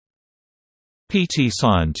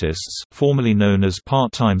PTScientists, formerly known as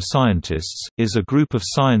Part-Time Scientists, is a group of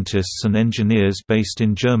scientists and engineers based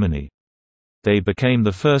in Germany. They became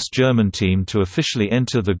the first German team to officially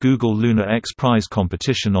enter the Google Lunar X Prize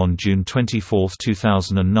competition on June 24,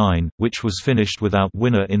 2009, which was finished without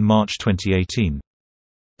winner in March 2018.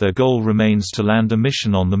 Their goal remains to land a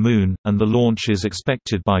mission on the Moon, and the launch is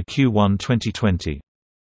expected by Q1 2020.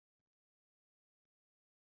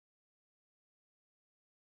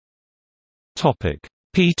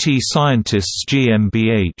 PTScientists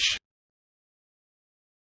GmbH.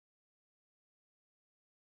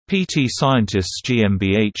 PTScientists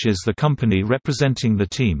GmbH is the company representing the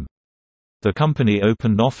team. The company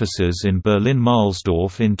opened offices in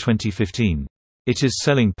Berlin-Mahlsdorf in 2015. It is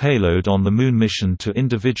selling Payload on the Moon mission to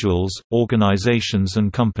individuals, organizations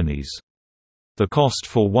and companies. The cost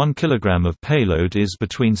for 1 kilogram of payload is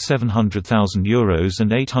between €700,000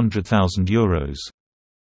 and €800,000.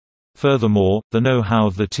 Furthermore, the know-how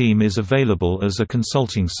of the team is available as a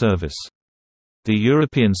consulting service. The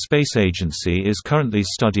European Space Agency is currently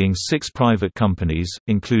studying 6 private companies,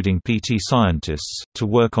 including PTScientists, to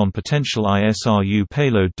work on potential ISRU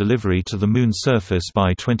payload delivery to the Moon surface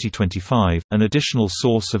by 2025. An additional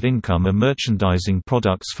source of income are merchandising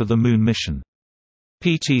products for the Moon mission.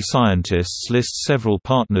 PTScientists lists several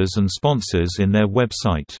partners and sponsors in their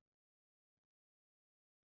website.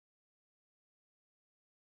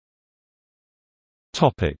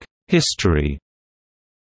 History.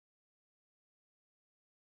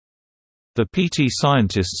 The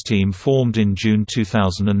PTScientists team formed in June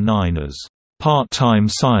 2009 as part-time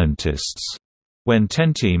scientists, when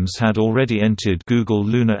 10 teams had already entered Google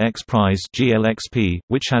Lunar X Prize (GLXP),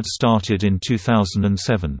 which had started in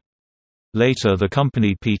 2007. Later the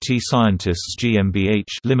company PTScientists GmbH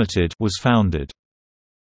Limited was founded.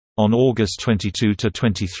 On August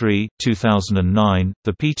 22–23, 2009,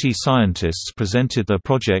 the PTScientists presented their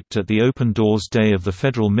project at the Open Doors Day of the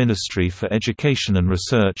Federal Ministry for Education and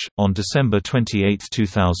Research. On December 28,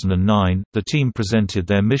 2009, the team presented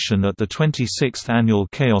their mission at the 26th Annual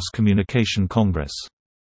Chaos Communication Congress.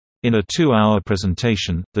 In a 2-hour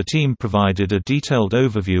presentation, the team provided a detailed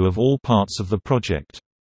overview of all parts of the project.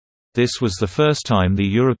 This was the first time the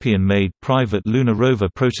European-made private lunar rover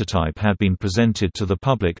prototype had been presented to the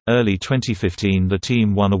public. Early 2015, the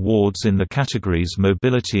team won awards in the categories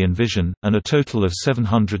Mobility and Vision, and a total of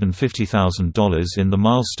 $750,000 in the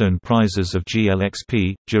milestone prizes of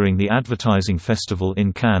GLXP. During the Advertising Festival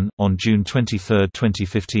in Cannes, on June 23,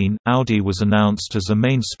 2015, Audi was announced as a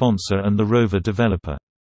main sponsor and the rover developer.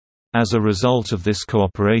 As a result of this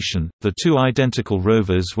cooperation, the 2 identical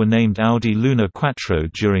rovers were named Audi Lunar Quattro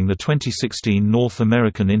during the 2016 North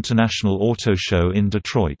American International Auto Show in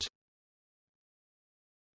Detroit.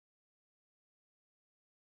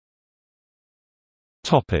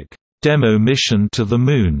 Demo mission to the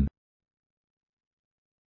Moon.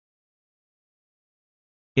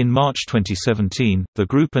 In March 2017, the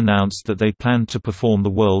group announced that they planned to perform the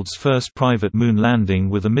world's first private moon landing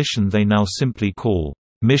with a mission they now simply call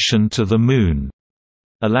Mission to the Moon.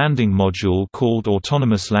 A landing module called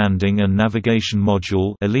Autonomous Landing and Navigation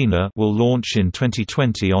Module (ALINA) will launch in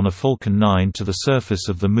 2020 on a Falcon 9 to the surface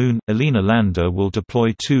of the Moon. ALINA lander will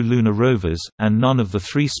deploy 2 lunar rovers, and none of the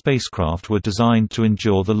 3 spacecraft were designed to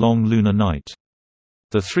endure the long lunar night.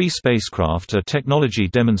 The 3 spacecraft are technology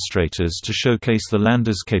demonstrators to showcase the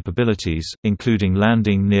lander's capabilities, including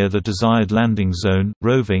landing near the desired landing zone,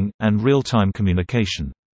 roving, and real-time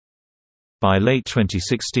communication. By late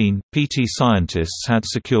 2016, PTScientists had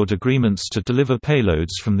secured agreements to deliver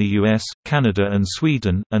payloads from the US, Canada and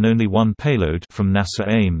Sweden, and only one payload from NASA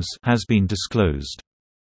Ames has been disclosed.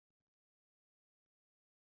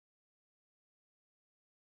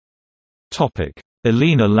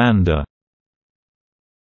 ALINA lander.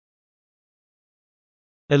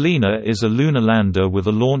 ALINA is a lunar lander with a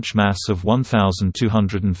launch mass of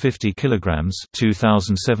 1,250 kilograms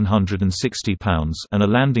 (2,760 pounds) and a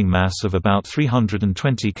landing mass of about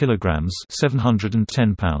 320 kilograms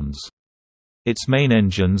 (710 pounds). Its main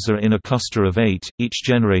engines are in a cluster of 8, each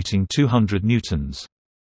generating 200 newtons.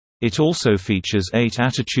 It also features 8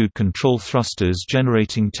 attitude control thrusters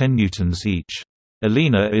generating 10 newtons each.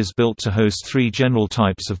 ALINA is built to host 3 general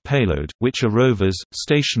types of payload, which are rovers,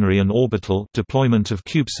 stationary and orbital deployment of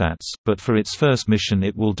CubeSats, but for its first mission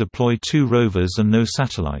it will deploy 2 rovers and no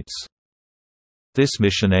satellites. This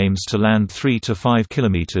mission aims to land 3 to 5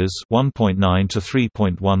 kilometers (1.9 to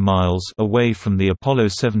 3.1 miles) away from the Apollo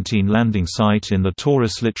 17 landing site in the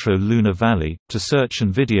Taurus-Littrow Lunar Valley, to search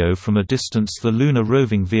and video from a distance the lunar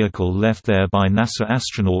roving vehicle left there by NASA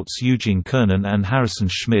astronauts Eugene Cernan and Harrison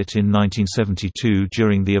Schmitt in 1972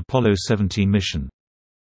 during the Apollo 17 mission.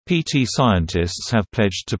 PT scientists have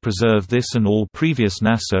pledged to preserve this and all previous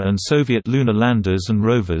NASA and Soviet lunar landers and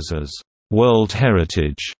rovers as World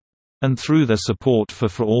Heritage, and through their support for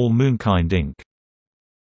All Moonkind Inc.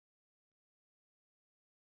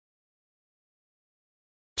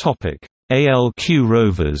 ALQ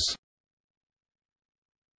rovers.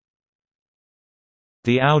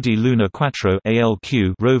 The Audi Luna Quattro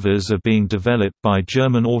 (ALQ) rovers are being developed by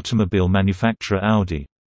German automobile manufacturer Audi.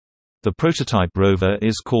 The prototype rover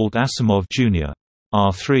is called Asimov Jr.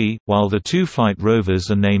 R3, while the two flight rovers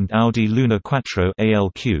are named Audi Luna Quattro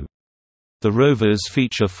 (ALQ). The rovers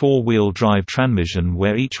feature four-wheel drive transmission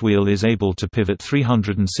where each wheel is able to pivot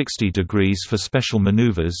 360 degrees for special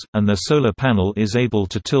maneuvers, and their solar panel is able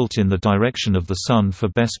to tilt in the direction of the Sun for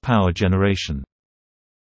best power generation.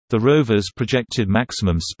 The rover's projected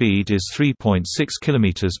maximum speed is 3.6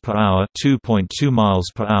 km per hour, 2.2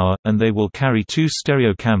 miles per hour, and they will carry two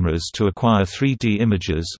stereo cameras to acquire 3D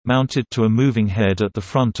images, mounted to a moving head at the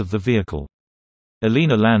front of the vehicle.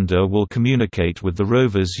 ALINA lander will communicate with the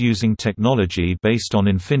rovers using technology based on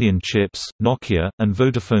Infineon chips, Nokia, and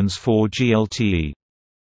Vodafone's 4G LTE.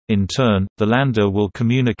 In turn, the lander will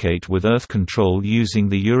communicate with Earth control using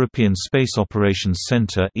the European Space Operations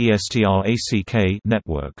Centre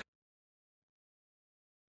network.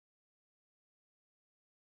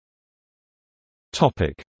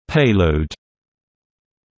 Payload.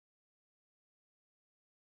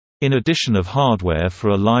 In addition of hardware for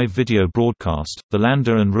a live video broadcast, the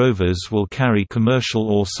lander and rovers will carry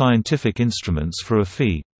commercial or scientific instruments for a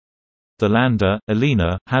fee. The lander,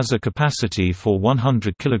 ALINA, has a capacity for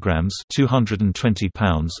 100 kg (220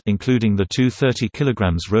 pounds), including the two 30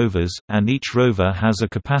 kg rovers, and each rover has a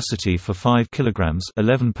capacity for 5 kg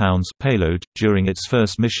 (11 pounds) payload. During its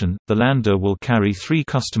first mission, the lander will carry 3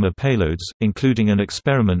 customer payloads, including an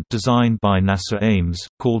experiment designed by NASA Ames,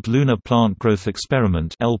 called Lunar Plant Growth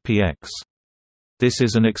Experiment (LPX). This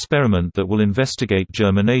is an experiment that will investigate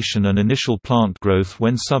germination and initial plant growth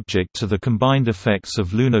when subject to the combined effects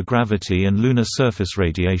of lunar gravity and lunar surface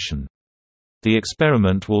radiation. The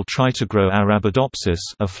experiment will try to grow Arabidopsis,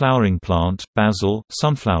 a flowering plant, basil,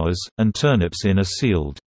 sunflowers, and turnips in a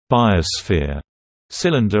sealed biosphere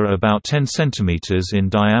cylinder about 10 cm in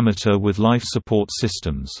diameter with life support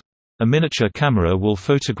systems. A miniature camera will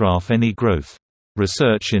photograph any growth.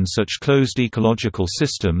 Research in such closed ecological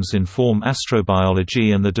systems inform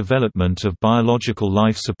astrobiology and the development of biological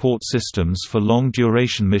life support systems for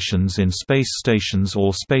long-duration missions in space stations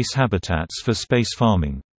or space habitats for space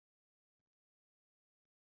farming.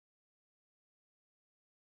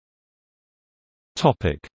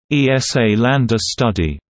 ESA lander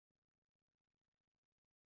study.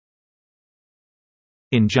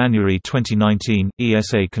 In January 2019,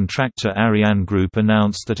 ESA contractor Ariane Group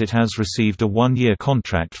announced that it has received a one-year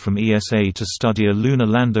contract from ESA to study a lunar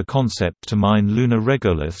lander concept to mine lunar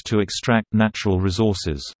regolith to extract natural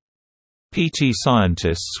resources. PT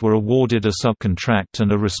scientists were awarded a subcontract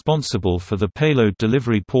and are responsible for the payload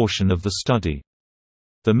delivery portion of the study.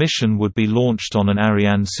 The mission would be launched on an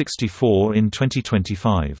Ariane 64 in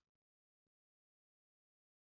 2025.